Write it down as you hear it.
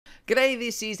G'day,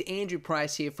 this is Andrew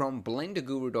Price here from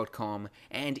BlenderGuru.com,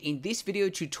 and in this video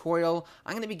tutorial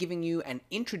I'm going to be giving you an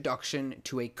introduction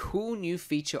to a cool new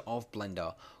feature of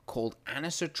Blender called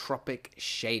Anisotropic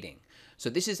shading. So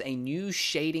this is a new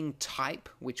shading type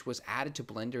which was added to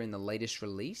Blender in the latest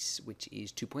release, which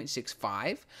is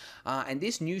 2.65, and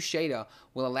this new shader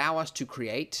will allow us to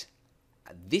create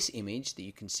this image that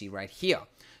you can see right here.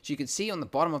 So you can see on the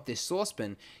bottom of this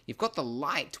saucepan, you've got the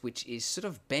light which is sort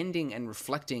of bending and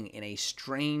reflecting in a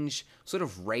strange sort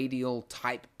of radial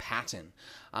type pattern.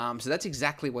 So that's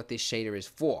exactly what this shader is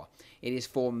for. It is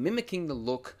for mimicking the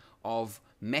look of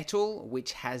metal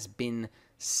which has been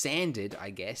sanded, I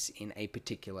guess, in a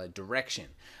particular direction.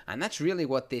 And that's really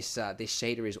what this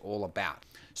shader is all about.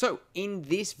 So in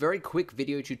this very quick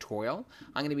video tutorial,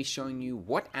 I'm going to be showing you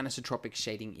what anisotropic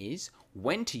shading is,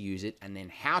 when to use it, and then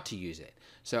how to use it.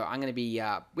 So I'm going to be,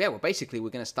 basically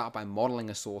we're going to start by modeling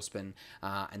a saucepan,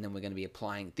 and then we're going to be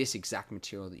applying this exact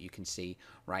material that you can see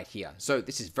right here. So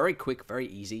this is very quick, very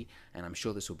easy, and I'm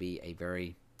sure this will be a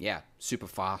very super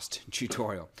fast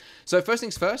tutorial. So first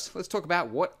things first, let's talk about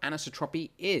what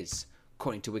anisotropy is.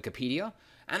 According to Wikipedia,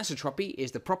 anisotropy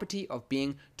is the property of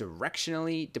being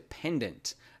directionally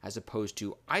dependent, as opposed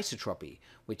to isotropy,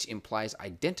 which implies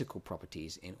identical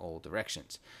properties in all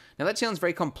directions. Now that sounds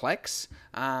very complex,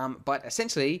 but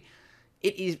essentially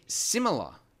it is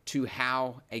similar to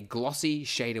how a glossy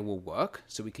shader will work.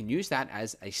 So we can use that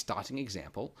as a starting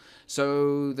example.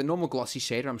 So the normal glossy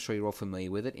shader, I'm sure you're all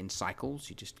familiar with it. In Cycles,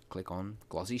 you just click on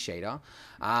glossy shader.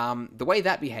 The way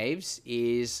that behaves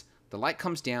is the light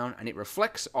comes down and it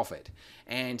reflects off it.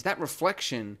 And that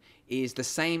reflection is the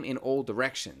same in all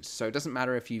directions. So it doesn't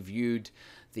matter if you viewed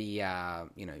the,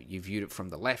 you viewed it from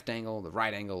the left angle, the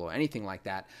right angle, or anything like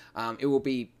that. It'll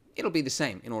be the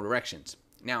same in all directions.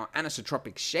 Now,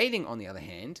 anisotropic shading, on the other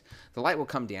hand, the light will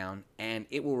come down and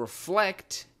it will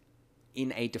reflect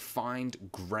in a defined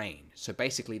grain. So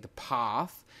basically the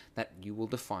path that you will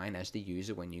define as the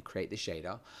user when you create the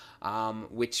shader,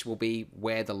 which will be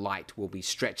where the light will be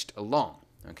stretched along.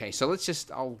 Okay, so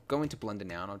I'll go into Blender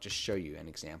now and I'll just show you an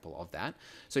example of that.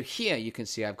 So here you can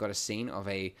see I've got a scene of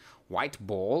a white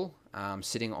ball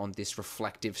sitting on this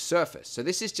reflective surface. So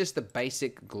this is just the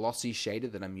basic glossy shader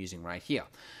that I'm using right here.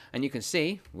 And you can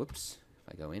see, whoops,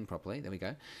 if I go in properly, there we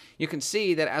go. You can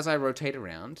see that as I rotate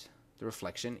around, the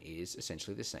reflection is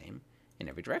essentially the same in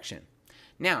every direction.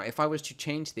 Now, if I was to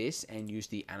change this and use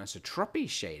the anisotropy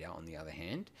shader on the other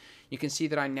hand, you can see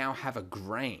that I now have a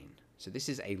grain. So this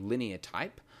is a linear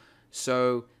type.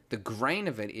 So the grain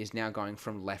of it is now going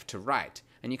from left to right.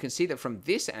 And you can see that from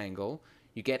this angle,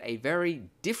 you get a very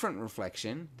different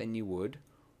reflection than you would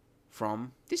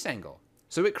from this angle.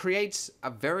 So it creates a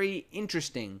very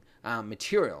interesting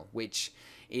material, which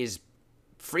is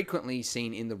frequently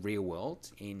seen in the real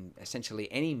world in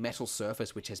essentially any metal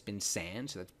surface which has been sand.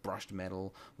 So that's brushed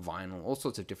metal, vinyl, all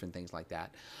sorts of different things like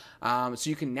that. So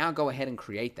you can now go ahead and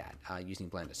create that using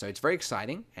Blender. So it's very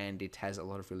exciting and it has a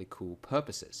lot of really cool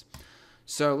purposes.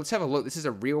 So let's have a look. This is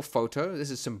a real photo. This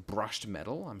is some brushed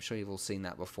metal. I'm sure you've all seen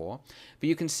that before. But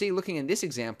you can see, looking in this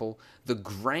example, the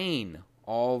grain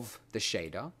of the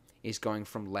shader is going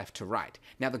from left to right.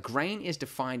 Now the grain is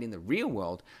defined in the real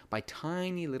world by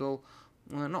tiny little,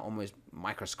 well, not almost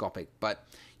microscopic, but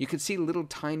you can see little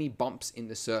tiny bumps in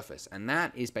the surface, and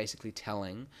that is basically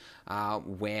telling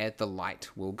where the light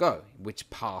will go, which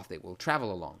path it will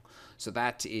travel along. So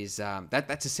that is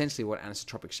that's essentially what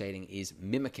anisotropic shading is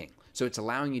mimicking. So it's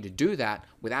allowing you to do that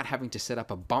without having to set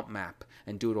up a bump map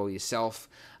and do it all yourself.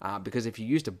 Because if you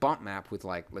used a bump map with,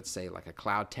 like, let's say like a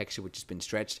cloud texture which has been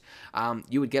stretched,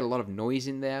 you would get a lot of noise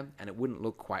in there and it wouldn't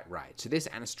look quite right. So this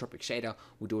anisotropic shader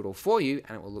will do it all for you,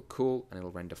 and it will look cool and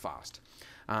it'll render fast.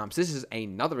 So this is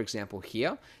another example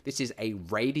here. This is a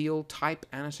radial type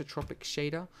anisotropic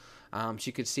shader. So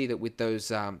you could see that with those,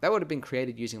 that would have been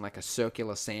created using like a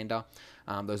circular sander,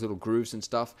 those little grooves and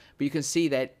stuff. But you can see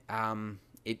that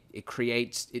it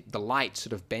creates, the light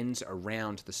sort of bends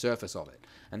around the surface of it.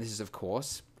 And this is, of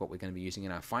course, what we're going to be using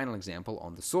in our final example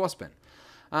on the saucepan.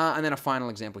 And then a final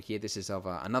example here, this is of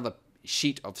another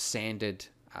sheet of sanded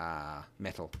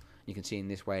metal. You can see in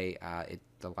this way,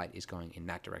 the light is going in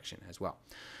that direction as well.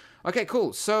 Okay,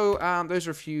 cool. So those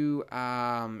are a few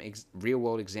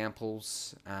real-world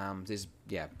examples. There's,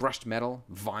 brushed metal,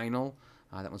 vinyl.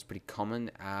 That one's pretty common.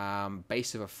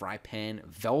 Base of a fry pan,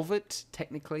 velvet,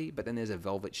 technically, but then there's a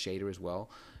velvet shader as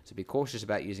well. So be cautious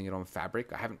about using it on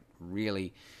fabric. I haven't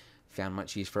really found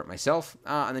much use for it myself.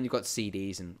 And then you've got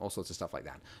CDs and all sorts of stuff like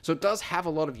that. So it does have a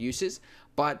lot of uses,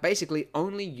 but basically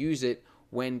only use it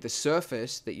when the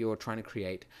surface that you're trying to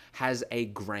create has a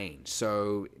grain.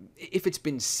 So if it's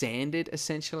been sanded,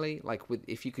 essentially, like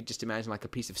if you could just imagine like a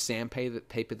piece of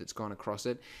sandpaper that's gone across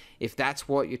it, if that's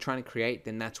what you're trying to create,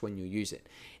 then that's when you'll use it.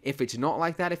 If it's not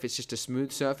like that, if it's just a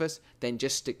smooth surface, then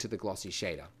just stick to the glossy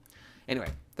shader. Anyway,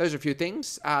 those are a few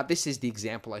things. This is the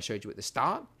example I showed you at the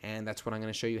start, and that's what I'm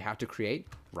going to show you how to create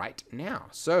right now.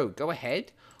 So go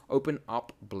ahead, open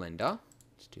up Blender.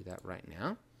 Let's do that right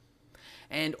now.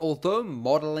 And although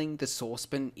modeling the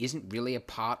saucepan isn't really a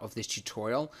part of this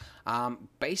tutorial,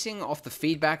 basing off the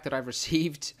feedback that I've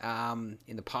received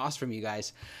in the past from you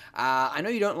guys, I know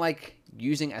you don't like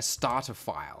using a starter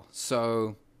file,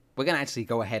 so we're going to actually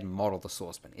go ahead and model the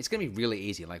saucepan. It's going to be really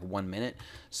easy, like 1 minute,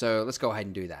 so let's go ahead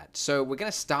and do that. So we're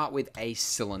going to start with a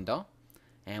cylinder,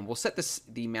 and we'll set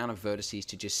the amount of vertices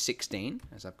to just 16,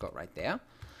 as I've got right there.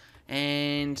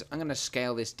 And I'm going to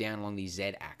scale this down along the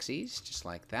Z-axis, just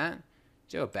like that.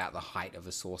 So about the height of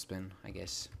a saucepan, I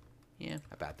guess. Yeah,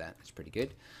 about that. That's pretty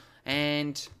good.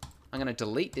 And I'm going to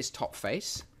delete this top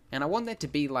face. And I want that to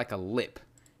be like a lip,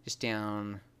 just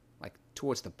down like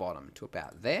towards the bottom to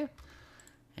about there.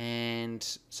 And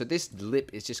so this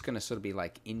lip is just going to sort of be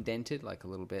like indented, like a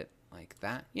little bit like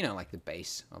that. You know, like the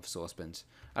base of saucepans.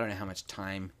 I don't know how much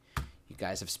time you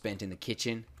guys have spent in the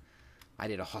kitchen. I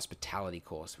did a hospitality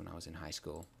course when I was in high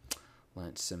school.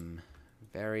 Learned some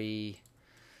very,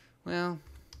 well,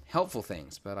 helpful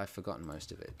things, but I've forgotten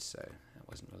most of it, so that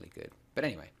wasn't really good. But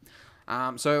anyway,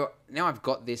 so now I've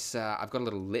got this, I've got a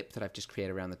little lip that I've just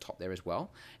created around the top there as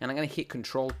well. And I'm going to hit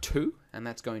Control 2, and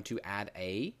that's going to add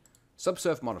a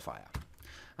subsurf modifier.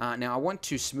 Now I want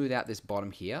to smooth out this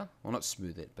bottom here. Well, not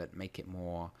smooth it, but make it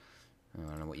more, I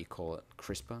don't know what you call it,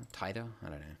 crisper, tighter, I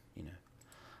don't know, you know.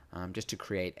 Just to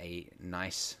create a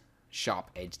nice sharp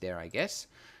edge there, I guess.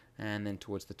 And then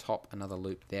towards the top, another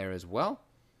loop there as well.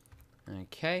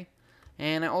 Okay.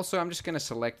 And also, I'm just going to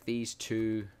select these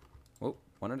two. Whoa,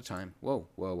 one at a time. Whoa,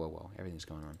 whoa, whoa, whoa. Everything's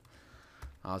going on.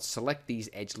 I'll select these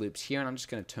edge loops here, and I'm just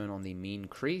going to turn on the mean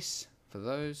crease for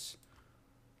those.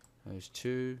 Those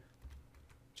two.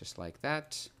 Just like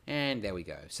that. And there we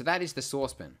go. So that is the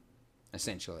saucepan,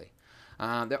 essentially.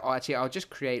 Actually, I'll just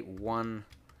create one...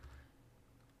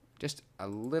 just a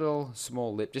little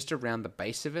small lip just around the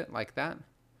base of it, like that.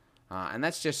 And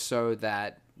that's just so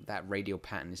that that radial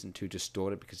pattern isn't too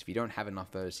distorted, because if you don't have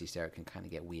enough vertices there, it can kind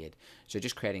of get weird. So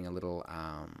just creating a little,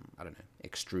 I don't know,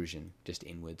 extrusion just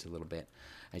inwards a little bit,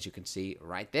 as you can see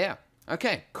right there.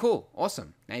 Okay, cool,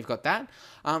 awesome. Now you've got that.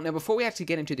 Now before we actually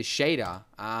get into the shader,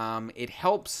 it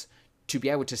helps to be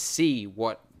able to see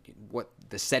what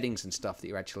the settings and stuff that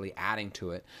you're actually adding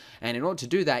to it. And in order to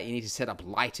do that, you need to set up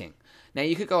lighting. Now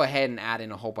you could go ahead and add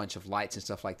in a whole bunch of lights and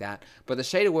stuff like that, but the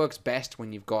shader works best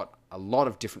when you've got a lot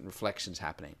of different reflections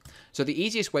happening. So the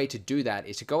easiest way to do that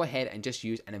is to go ahead and just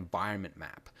use an environment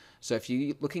map. So if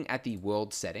you're looking at the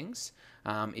world settings,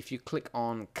 if you click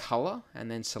on color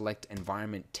and then select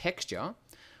environment texture,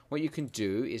 what you can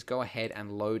do is go ahead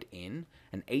and load in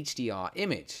an HDR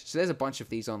image. So there's a bunch of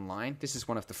these online. This is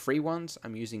one of the free ones.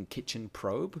 I'm using Kitchen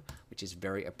Probe, which is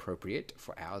very appropriate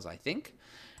for ours, I think.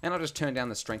 And I'll just turn down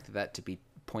the strength of that to be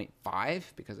 0.5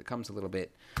 because it comes a little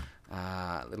bit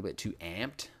too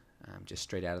amped, just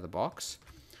straight out of the box.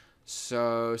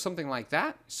 So something like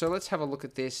that. So let's have a look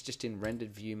at this just in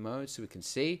rendered view mode so we can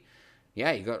see.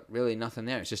 Yeah, you got really nothing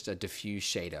there. It's just a diffuse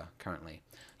shader currently.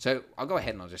 So I'll go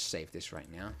ahead and I'll just save this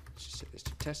right now. Let's just set this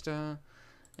to tester.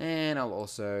 And I'll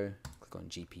also click on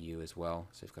GPU as well,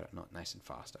 so we've got it not nice and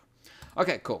faster.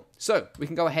 Okay, cool. So we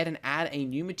can go ahead and add a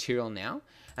new material now.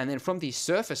 And then from the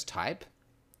surface type,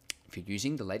 if you're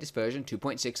using the latest version,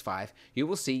 2.65, you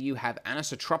will see you have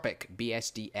Anisotropic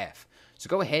BSDF. So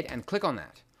go ahead and click on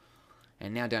that.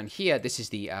 And now down here, this is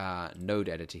the node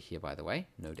editor here, by the way,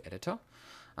 node editor.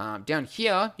 Down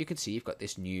here, you can see you've got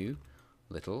this new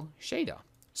little shader.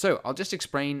 So I'll just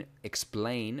explain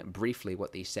briefly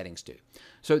what these settings do.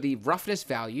 So the roughness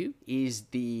value is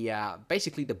the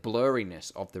basically the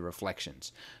blurriness of the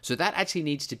reflections. So that actually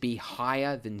needs to be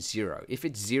higher than 0. If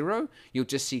it's 0, you'll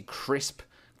just see crisp,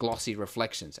 glossy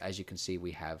reflections, as you can see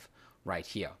we have right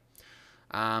here.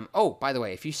 Oh, by the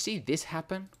way, if you see this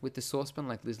happen with the saucepan,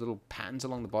 like these little patterns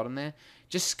along the bottom there,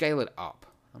 just scale it up.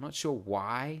 I'm not sure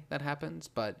why that happens,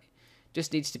 but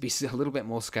just needs to be a little bit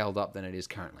more scaled up than it is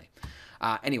currently.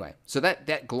 Anyway, so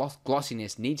that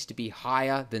glossiness needs to be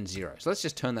higher than 0. So let's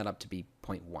just turn that up to be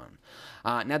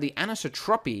 0.1. Now the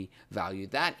anisotropy value,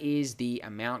 that is the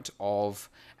amount of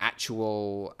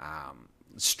actual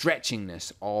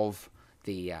stretchingness of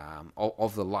the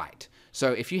light.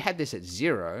 So if you had this at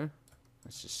 0,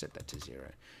 Let's just set that to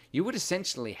 0. You would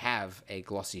essentially have a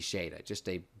glossy shader, just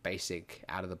a basic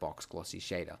out-of-the-box glossy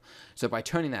shader. So by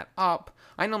turning that up,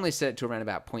 I normally set it to around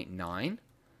about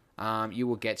 0.9. You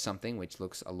will get something which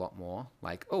looks a lot more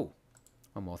like, oh,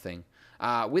 one more thing.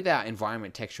 With our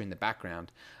environment texture in the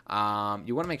background,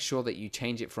 you want to make sure that you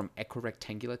change it from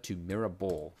equirectangular to mirror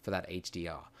ball for that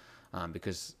HDR.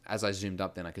 Because as I zoomed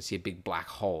up, then I could see a big black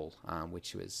hole,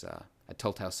 which was a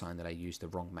telltale sign that I used the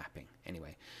wrong mapping.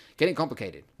 Anyway, getting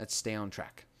complicated. Let's stay on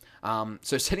track.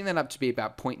 So setting that up to be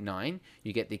about 0.9,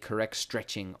 you get the correct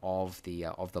stretching of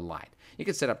the light. You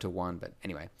could set up to 1, but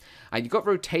anyway. You've got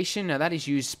rotation. Now that is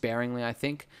used sparingly, I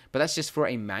think, but that's just for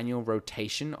a manual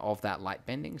rotation of that light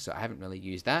bending, so I haven't really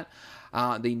used that.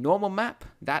 The normal map,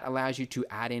 that allows you to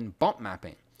add in bump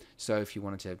mapping. So if you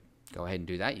wanted to go ahead and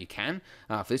do that, you can.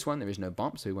 For this one, there is no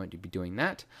bump, so we won't be doing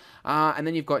that. And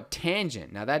then you've got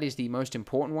tangent. Now that is the most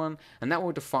important one, and that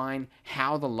will define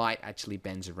how the light actually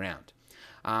bends around.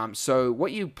 So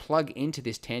what you plug into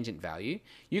this tangent value,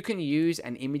 you can use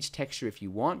an image texture if you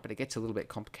want, but it gets a little bit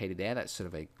complicated there. That's sort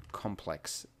of a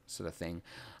complex sort of thing.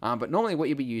 But normally what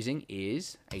you'll be using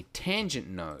is a tangent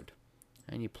node,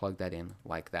 and you plug that in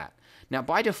like that. Now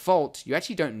by default, you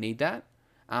actually don't need that.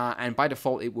 And by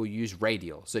default, it will use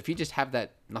radial. So if you just have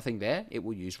that nothing there, it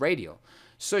will use radial.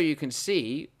 So you can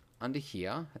see under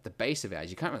here at the base of ours,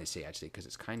 you can't really see actually because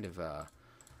it's kind of,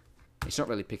 it's not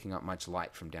really picking up much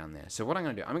light from down there. So what I'm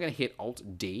going to do, I'm going to hit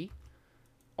Alt-D.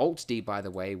 Alt-D, by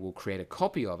the way, will create a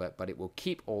copy of it, but it will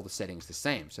keep all the settings the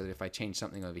same. So that if I change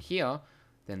something over here,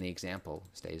 then the example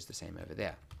stays the same over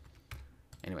there.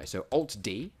 Anyway, so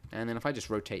Alt-D, and then if I just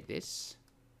rotate this,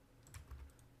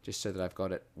 just so that I've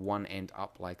got it one end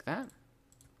up like that,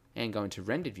 and go into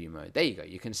rendered view mode. There you go.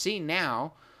 You can see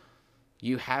now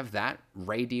you have that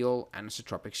radial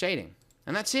anisotropic shading.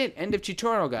 And that's it. End of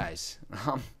tutorial, guys.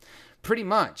 Pretty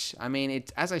much. I mean,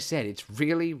 as I said, it's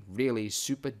really, really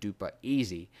super duper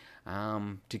easy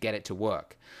to get it to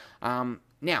work.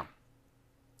 Now,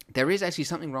 there is actually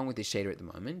something wrong with this shader at the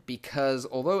moment, because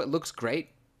although it looks great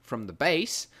from the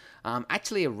base,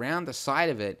 actually around the side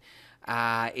of it,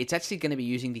 it's actually going to be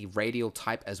using the radial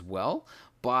type as well,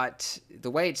 but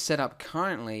the way it's set up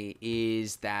currently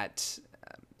is that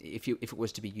if it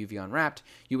was to be UV unwrapped,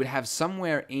 you would have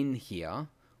somewhere in here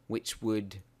which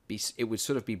would be, it would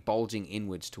sort of be bulging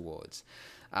inwards towards,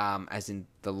 as in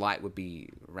the light would be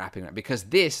wrapping around. Because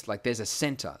this, like, there's a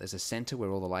center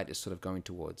where all the light is sort of going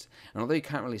towards, and although you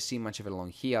can't really see much of it along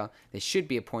here, there should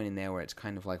be a point in there where it's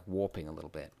kind of like warping a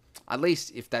little bit. At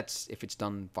least if it's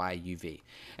done via UV.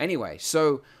 Anyway,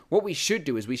 so what we should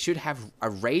do is we should have a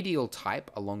radial type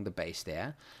along the base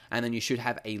there, and then you should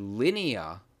have a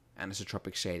linear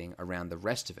anisotropic shading around the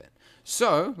rest of it.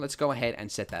 So let's go ahead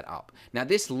and set that up. Now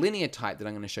this linear type that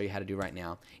I'm going to show you how to do right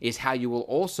now is how you will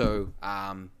also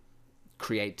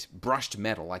create brushed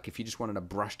metal. Like if you just wanted a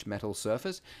brushed metal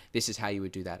surface, this is how you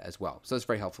would do that as well. So it's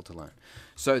very helpful to learn.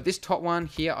 So this top one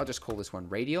here, I'll just call this one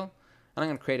radial, and I'm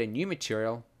going to create a new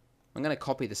material. I'm going to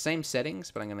copy the same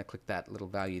settings, but I'm going to click that little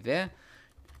value there.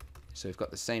 So we've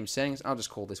got the same settings. I'll just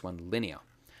call this one linear.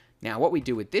 Now what we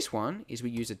do with this one is we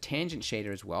use a tangent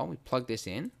shader as well. We plug this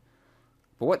in.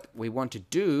 But what we want to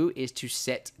do is to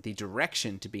set the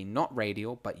direction to be not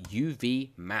radial, but UV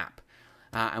map.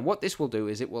 And what this will do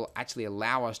is it will actually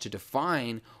allow us to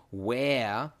define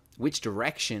which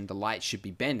direction the light should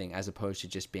be bending, as opposed to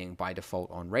just being by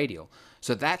default on radial.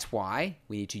 So that's why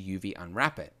we need to UV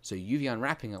unwrap it. So UV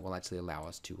unwrapping it will actually allow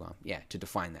us to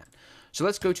define that. So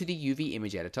let's go to the UV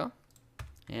image editor,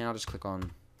 and I'll just click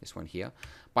on this one here.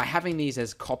 By having these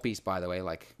as copies, by the way,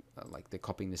 like they're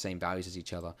copying the same values as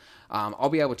each other, I'll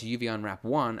be able to UV unwrap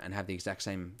one and have the exact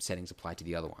same settings applied to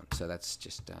the other one. So that's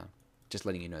just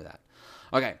letting you know that.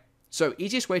 Okay. So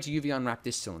easiest way to UV unwrap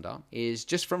this cylinder is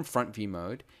just from front view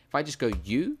mode. If I just go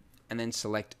U and then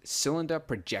select cylinder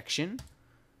projection,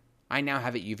 I now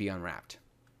have it UV unwrapped.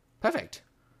 Perfect.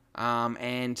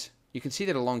 And you can see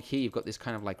that along here you've got this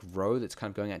kind of like row that's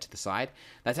kind of going out to the side.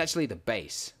 That's actually the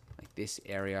base, like this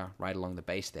area right along the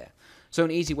base there. So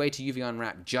an easy way to UV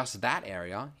unwrap just that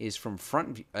area is from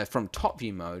top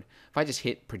view mode. If I just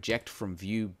hit project from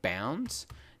view bounds,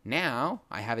 now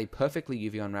I have a perfectly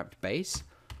UV unwrapped base,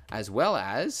 as well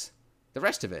as the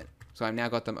rest of it. So I've now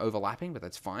got them overlapping, but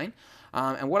that's fine.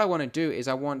 And what I want to do is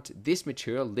I want this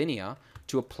material, linear,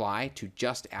 to apply to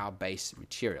just our base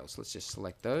material. So let's just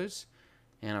select those,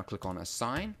 and I'll click on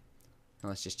Assign. And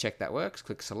let's just check that works.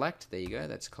 Click Select. There you go.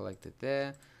 That's collected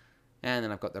there. And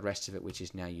then I've got the rest of it, which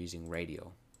is now using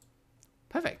radial.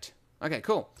 Perfect. Okay,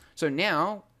 cool. So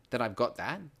now that I've got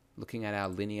that, looking at our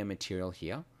linear material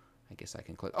here, I guess I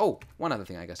can click. Oh, one other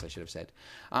thing I guess I should have said.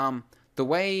 the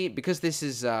way, because this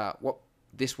is what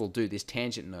this will do, this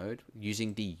tangent node,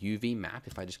 using the UV map,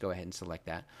 if I just go ahead and select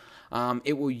that,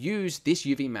 it will use this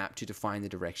UV map to define the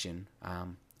direction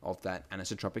of that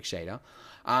anisotropic shader.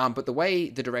 But the way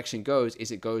the direction goes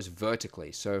is it goes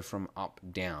vertically, so from up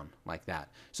down like that.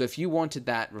 So if you wanted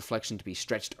that reflection to be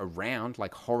stretched around,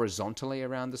 like horizontally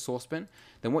around the saucepan,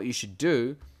 then what you should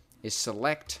do is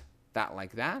select that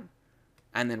like that,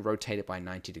 and then rotate it by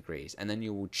 90 degrees. And then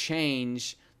you will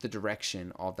change the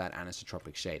direction of that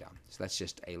anisotropic shader. So that's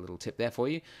just a little tip there for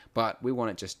you, but we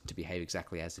want it just to behave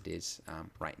exactly as it is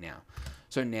right now.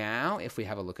 So now, if we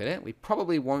have a look at it, we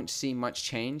probably won't see much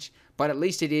change, but at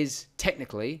least it is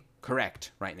technically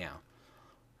correct right now.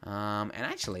 And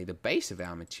actually, the base of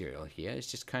our material here is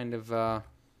just kind of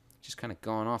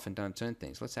gone off and done its own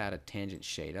things. Let's add a tangent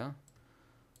shader.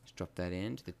 Let's drop that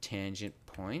into the tangent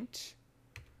point.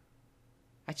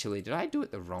 Actually, did I do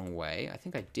it the wrong way? I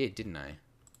think I did, didn't I?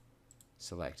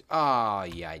 Select. Oh,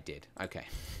 yeah, I did. Okay.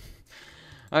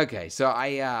 Okay, so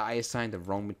I assigned the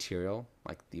wrong material,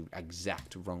 like the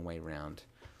exact wrong way around.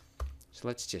 So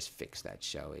let's just fix that,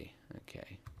 shall we?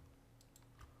 Okay.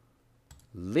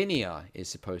 Linear is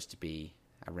supposed to be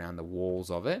around the walls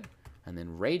of it, and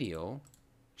then radial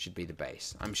should be the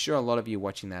base. I'm sure a lot of you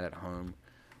watching that at home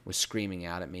were screaming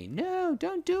out at me, "No,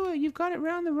 don't do it. You've got it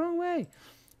around the wrong way."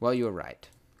 Well, you were right.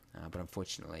 But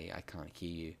unfortunately, I can't hear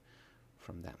you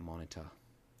from that monitor.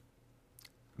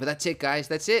 But that's it, guys.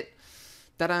 That's it.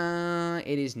 Ta-da!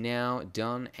 It is now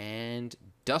done and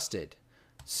dusted.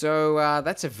 So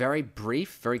that's a very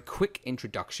brief, very quick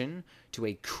introduction to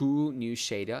a cool new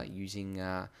shader using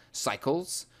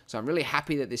cycles. So I'm really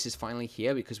happy that this is finally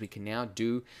here because we can now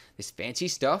do this fancy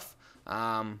stuff,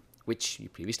 which you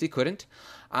previously couldn't.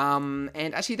 And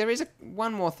actually, there is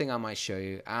one more thing I might show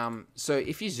you. So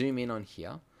if you zoom in on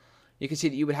here, you can see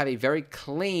that you would have a very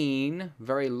clean,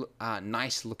 very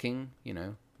nice looking,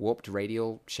 warped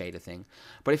radial shader thing.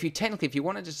 But if you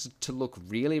wanted to look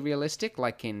really realistic,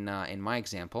 like in my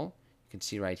example, you can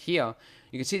see right here,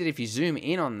 you can see that if you zoom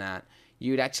in on that,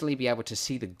 you'd actually be able to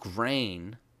see the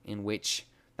grain in which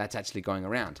that's actually going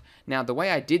around. Now, the way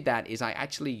I did that is I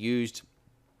actually used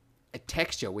a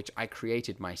texture which I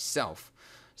created myself.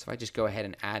 So if I just go ahead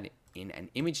and add in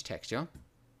an image texture.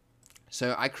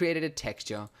 So I created a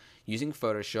texture using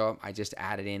Photoshop. I just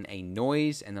added in a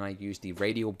noise, and then I used the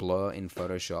radial blur in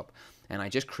Photoshop, and I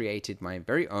just created my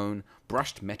very own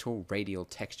brushed metal radial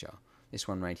texture. This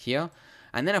one right here.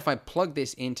 And then if I plug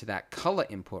this into that color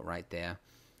input right there,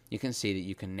 you can see that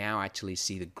you can now actually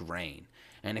see the grain.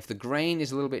 And if the grain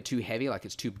is a little bit too heavy, like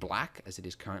it's too black as it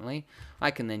is currently,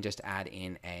 I can then just add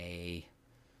in a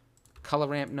color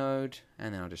ramp node,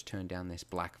 and then I'll just turn down this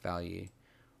black value,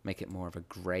 make it more of a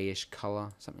grayish color,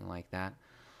 something like that.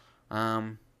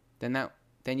 Then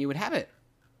you would have it.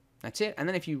 That's it. And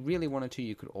then if you really wanted to,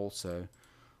 you could also,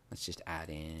 let's just add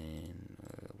in,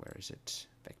 where is it?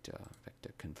 Vector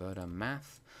converter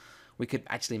math. We could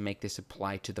actually make this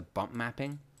apply to the bump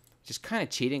mapping, which is kind of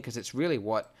cheating because it's really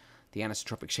what the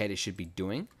anisotropic shader should be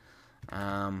doing.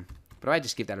 But I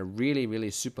just give that a really,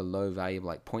 really super low value,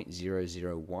 like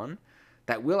 0.001.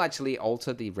 That will actually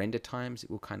alter the render times. It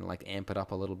will kind of like amp it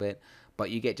up a little bit, but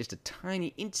you get just a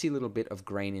tiny, incy little bit of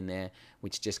grain in there,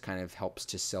 which just kind of helps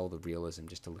to sell the realism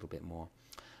just a little bit more.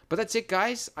 But that's it,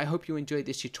 guys. I hope you enjoyed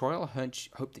this tutorial. I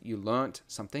hope that you learned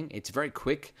something. It's very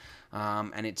quick,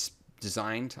 and it's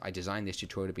designed. I designed this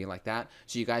tutorial to be like that,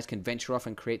 so you guys can venture off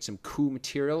and create some cool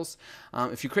materials.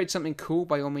 If you create something cool,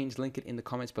 by all means, link it in the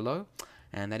comments below.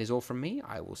 And that is all from me.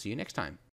 I will see you next time.